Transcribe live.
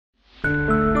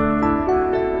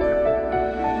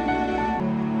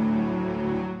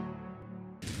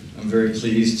very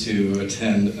pleased to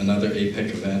attend another APEC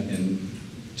event and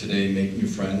today make new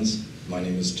friends. My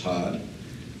name is Todd.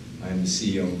 I'm the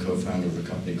CEO and co-founder of a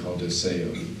company called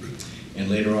Docceo. And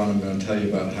later on I'm going to tell you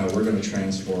about how we're going to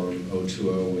transform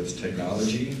O2O with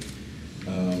technology,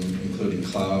 including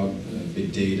cloud,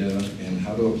 big data, and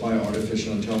how to apply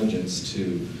artificial intelligence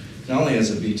to, not only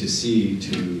as a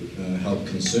B2C, to help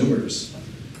consumers.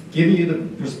 Giving you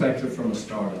the perspective from a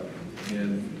startup.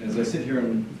 And as I sit here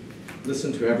and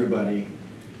listen to everybody,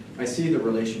 I see the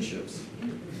relationships.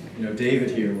 You know,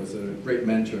 David here was a great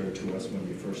mentor to us when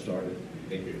we first started.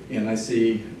 Thank you. And I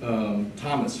see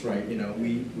Thomas, right, you know,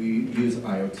 we use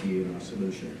IoT in our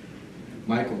solution.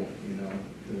 Michael, you know,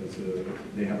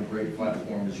 they have a great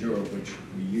platform, Azure, which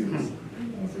we use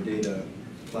for data,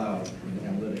 cloud, and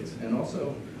analytics. And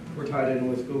also, we're tied in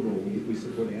with Google. We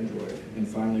support Android. And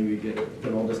finally, we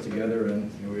put all this together, and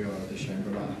here we are at the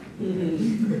Shangri-La.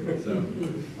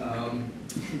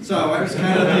 So I was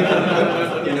kind of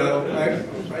thinking, you know,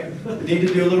 I need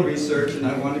to do a little research, and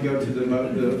I want to go to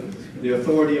the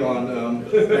authority on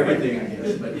everything, I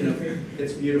guess. But you know,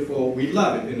 it's beautiful. We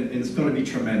love it, and it's going to be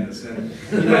tremendous. And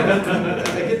you know,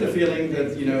 I get the feeling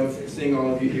that, you know, seeing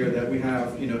all of you here, that we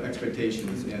have, you know,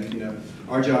 expectations, and you know,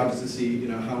 our job is to see, you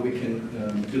know, how we can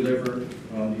deliver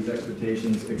on these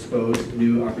expectations, expose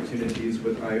new opportunities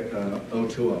with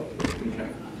O2O. Okay.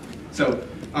 So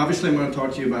obviously, I'm going to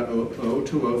talk to you about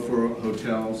O2O for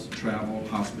hotels, travel,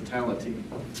 hospitality.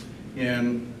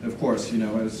 And of course, you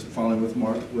know, as following with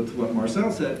what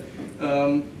Marcel said,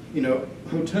 you know,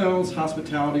 hotels,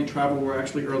 hospitality, travel were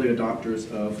actually early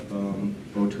adopters of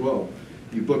O2O.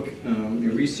 You book,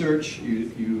 you research,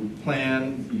 you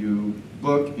plan, you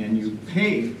book, and you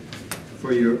pay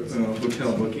for your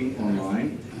hotel booking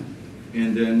online,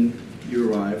 and then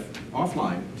you arrive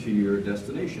offline to your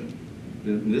destination.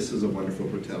 This is a wonderful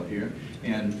hotel here,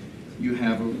 and you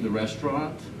have the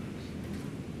restaurant.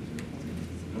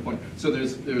 So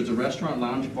there's a restaurant,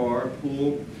 lounge, bar,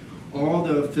 pool, all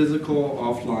the physical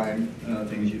offline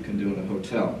things you can do in a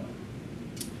hotel.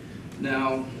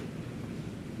 Now,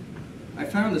 I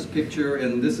found this picture,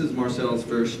 and this is Marcel's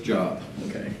first job.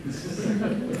 Okay,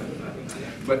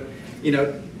 but you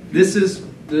know, this is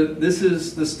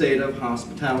the state of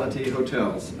hospitality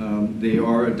hotels. They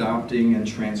are adopting and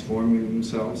transforming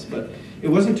themselves, but it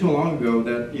wasn't too long ago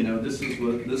that, you know, this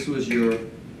was your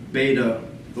beta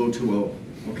O2O.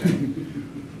 Okay.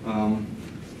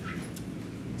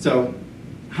 So,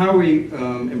 how are we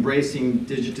embracing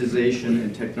digitization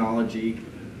and technology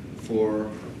for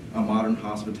a modern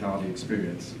hospitality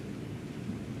experience?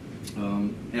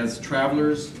 As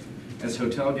travelers, as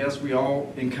hotel guests, we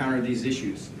all encounter these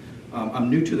issues.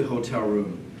 I'm new to the hotel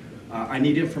room. I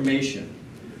need information.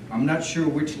 I'm not sure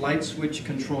which light switch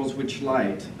controls which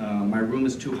light. My room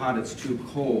is too hot, it's too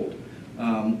cold.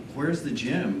 Where's the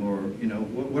gym? Or, you know,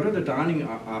 what are the dining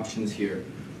options here?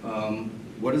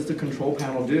 What does the control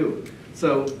panel do?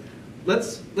 So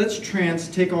let's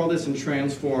take all this and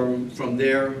transform from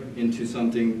there into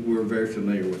something we're very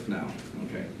familiar with now.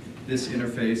 Okay, this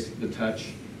interface, the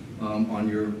touch on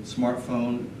your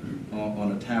smartphone,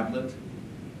 on a tablet,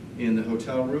 in the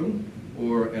hotel room,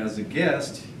 or as a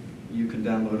guest, you can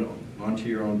download it onto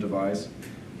your own device,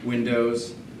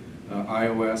 Windows,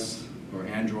 iOS, or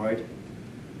Android,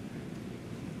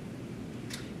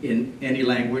 in any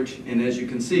language. And as you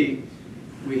can see,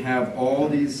 we have all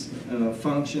these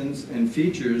functions and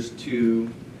features to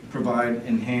provide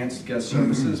enhanced guest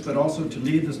services, but also to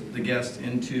lead the guest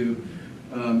into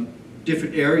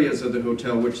different areas of the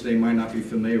hotel which they might not be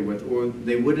familiar with, or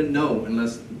they wouldn't know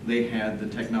unless they had the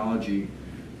technology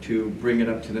to bring it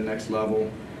up to the next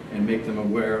level and make them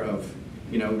aware of,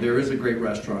 you know, there is a great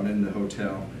restaurant in the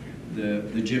hotel.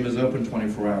 The gym is open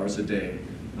 24 hours a day.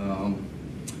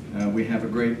 We have a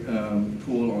great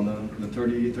pool on the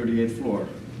 38th floor.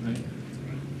 Right?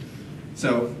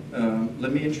 So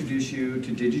let me introduce you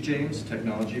to DigiJames,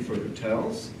 technology for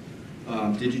hotels.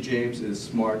 DigiJames is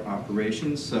smart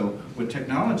operations. So with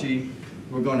technology,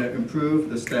 we're going to improve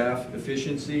the staff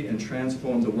efficiency and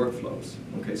transform the workflows.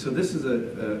 Okay, so this is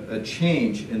a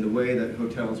change in the way that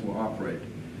hotels will operate.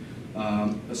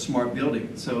 A smart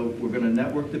building. So we're going to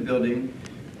network the building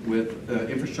with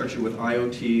infrastructure with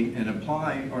IoT and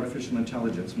apply artificial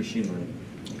intelligence, machine learning,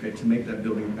 okay, to make that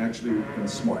building actually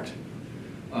smart.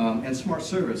 And smart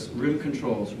service, room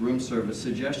controls, room service,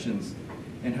 suggestions,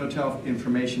 and hotel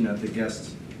information at the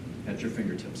guests at your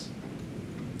fingertips.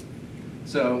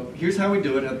 So here's how we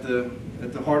do it at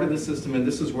the heart of the system, and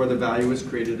this is where the value is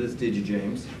created as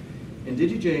DigiJames. And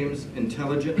DigiJames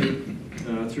intelligently,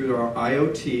 through our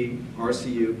IoT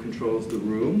RCU, controls the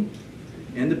room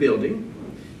and the building.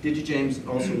 DigiJames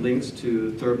also links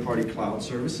to third-party cloud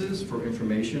services for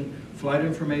information, flight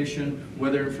information,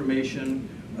 weather information,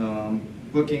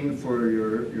 booking for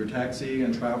your taxi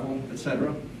and travel,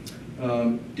 etc.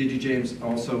 DigiJames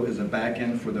also is a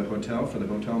backend for the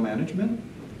hotel management,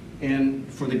 and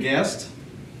for the guest,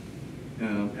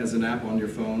 as an app on your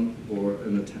phone or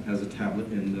as a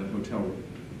tablet in the hotel room.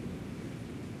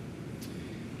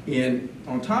 And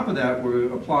on top of that, we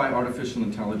apply artificial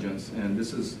intelligence, and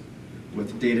this is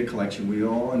with data collection. We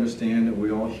all understand and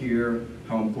we all hear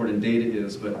how important data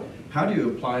is, but how do you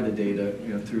apply the data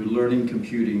through learning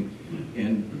computing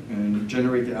and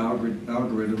generate the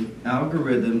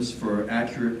algorithms for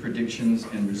accurate predictions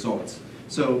and results?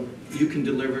 So you can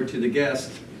deliver to the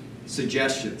guest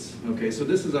suggestions. Okay, so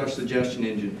this is our suggestion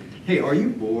engine. Hey, are you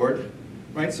bored?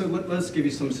 Right, so let's give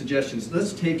you some suggestions.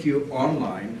 Let's take you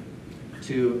online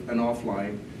to an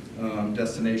offline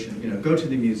destination. Go to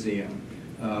the museum,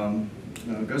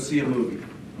 go see a movie,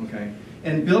 okay?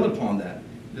 And build upon that.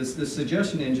 This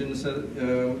suggestion engine says,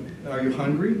 are you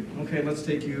hungry? Okay, let's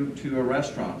take you to a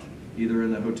restaurant, either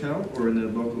in the hotel or in the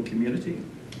local community.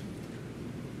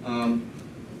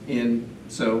 And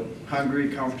so, hungry,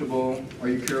 comfortable, are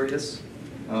you curious?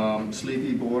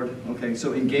 Sleepy, bored? Okay,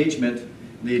 so engagement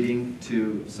leading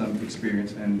to some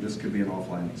experience, and this could be an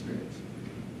offline experience.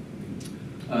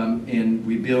 And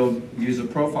we build user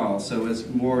profiles, so as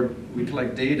we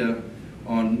collect data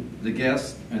on the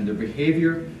guests and their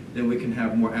behavior, then we can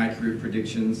have more accurate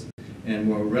predictions and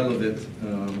more relevant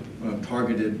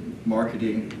targeted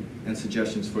marketing and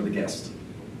suggestions for the guest.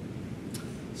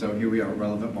 So here we are,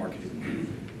 relevant marketing.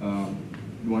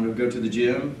 You want to go to the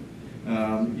gym,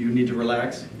 you need to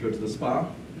relax, go to the spa.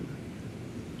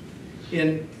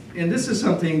 And this is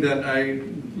something that I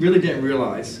really didn't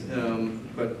realize,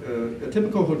 but a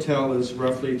typical hotel is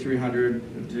roughly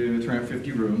 300 to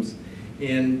 350 rooms.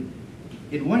 And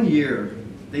in 1 year,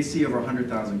 they see over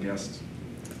 100,000 guests.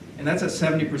 And that's at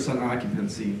 70%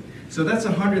 occupancy. So that's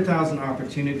 100,000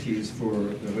 opportunities for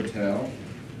the hotel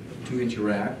to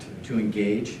interact, to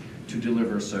engage, to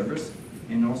deliver a service,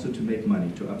 and also to make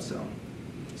money, to upsell.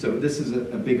 So this is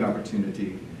a big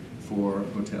opportunity for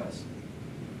hotels.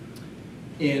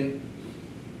 And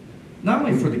not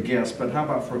only for the guests, but how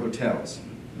about for hotels?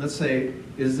 Let's say,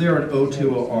 is there an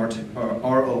O2O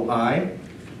ROI?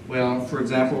 Well, for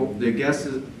example, the guest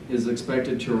is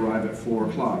expected to arrive at 4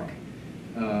 o'clock.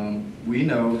 We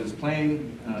know his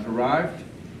plane arrived,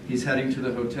 he's heading to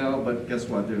the hotel, but guess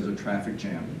what? There's a traffic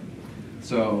jam.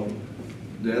 So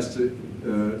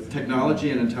the technology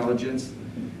and intelligence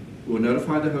will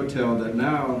notify the hotel that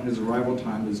now his arrival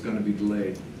time is going to be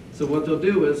delayed. So what they'll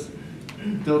do is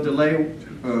they'll delay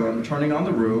turning on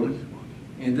the room,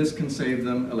 and this can save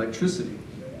them electricity.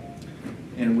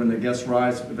 And when the guest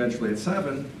arrives eventually at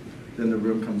 7, then the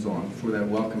room comes on for that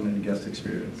welcome and guest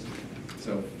experience.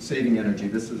 So saving energy,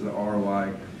 this is an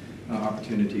ROI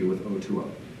opportunity with O2O.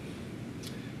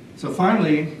 So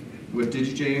finally, with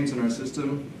DigiJames in our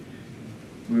system,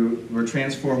 we're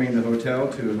transforming the hotel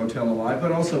to a hotel alive,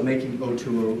 but also making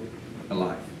O2O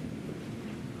alive.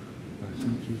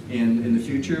 And in the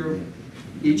future,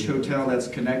 each hotel that's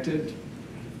connected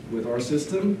with our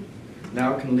system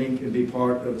now can link and be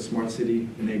part of the Smart City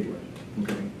Enabler.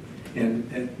 Okay?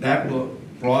 And that will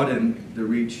broaden the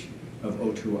reach of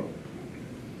O2O.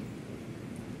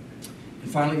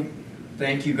 And finally,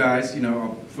 thank you guys,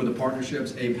 for the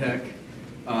partnerships, APEC,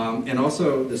 and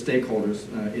also the stakeholders,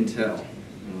 Intel,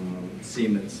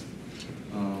 Siemens,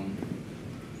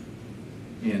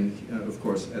 and of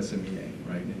course SME,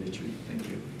 right, industry. Thank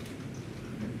you.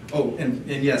 Oh, and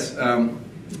yes,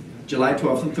 July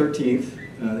 12th and 13th,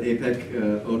 the APEC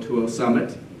O2O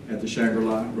Summit at the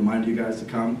Shangri-La. Remind you guys to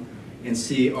come and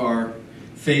see our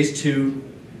Phase 2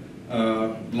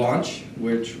 launch,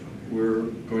 which we're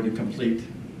going to complete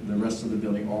the rest of the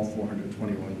building, all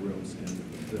 421 rooms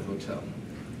in the hotel.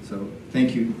 So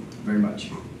thank you very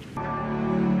much.